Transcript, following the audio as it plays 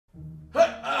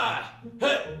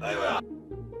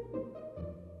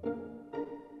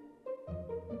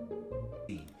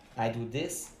I do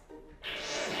this.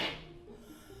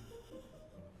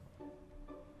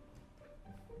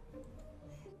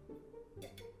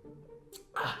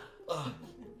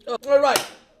 All right.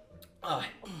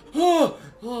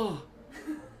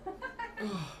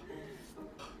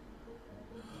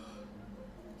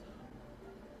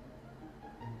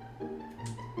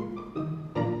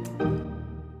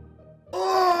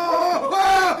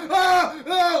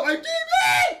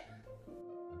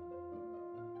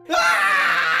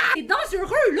 C'est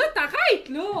dangereux, là, t'arrêtes,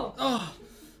 là!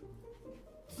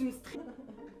 Tu me stresses.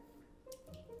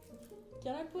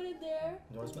 Can I put it there?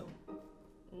 You want to smell?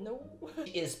 No.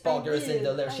 She is poggers in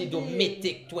the lair. She do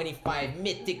mythic 25,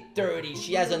 mythic 30.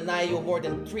 She has an IO more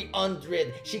than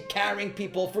 300. She carrying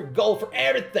people for gold for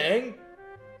everything.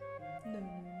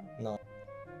 No.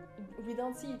 We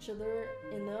don't see each other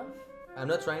enough. I'm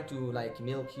not trying to like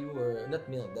milk you or not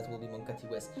milk. That will be Moncati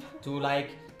West. To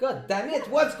like, god damn it,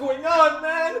 what's going on,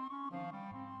 man?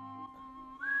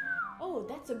 Oh,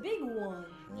 that's a big one.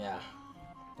 Yeah,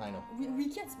 I know. We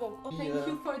can't smoke. Oh, Thank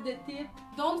you for the tip.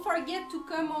 Don't forget to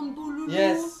come on Boulou.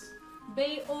 Yes.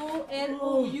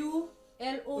 B-O-L-O-U.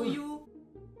 L-O-U.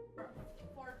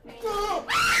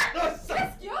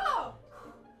 Qu'est-ce qu'il y a?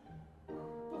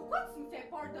 Pourquoi tu me fais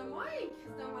peur de moi?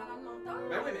 C'est un malade mental.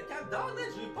 Ben oui, mais calme down, là,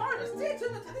 j'ai eu peur. Tu es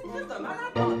notre crise de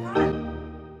malade mental.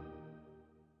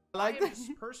 I like this.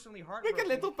 Personally Look at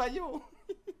little Payo.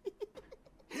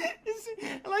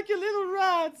 I like your little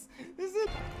rats. Is it?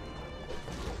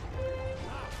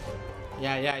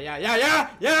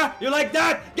 Yeah. You like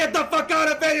that? Get the fuck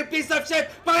out of here, you piece of shit.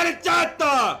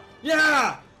 Pizzicato.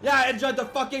 Yeah. Enjoy the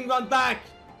fucking run back.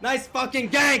 Nice fucking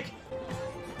gank.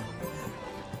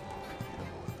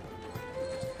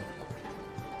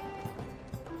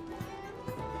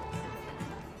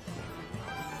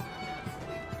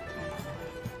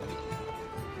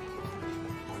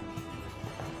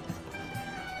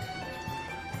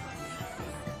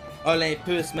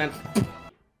 Olympus, man.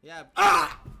 Yeah.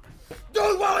 Ah!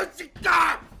 Don't want to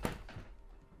die!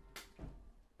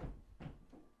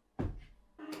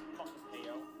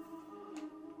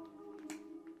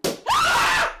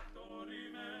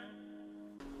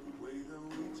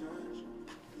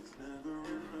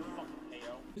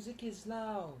 Music is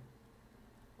loud.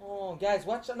 Oh, guys,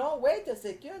 watch. No, wait a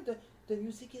second. The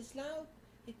music is loud.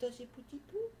 It does a putty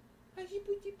poo. I see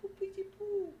putty poo, putty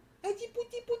poo. I see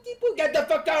putty putty poo. Get the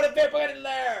fuck out of here, put it in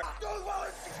there. Don't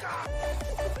want to die.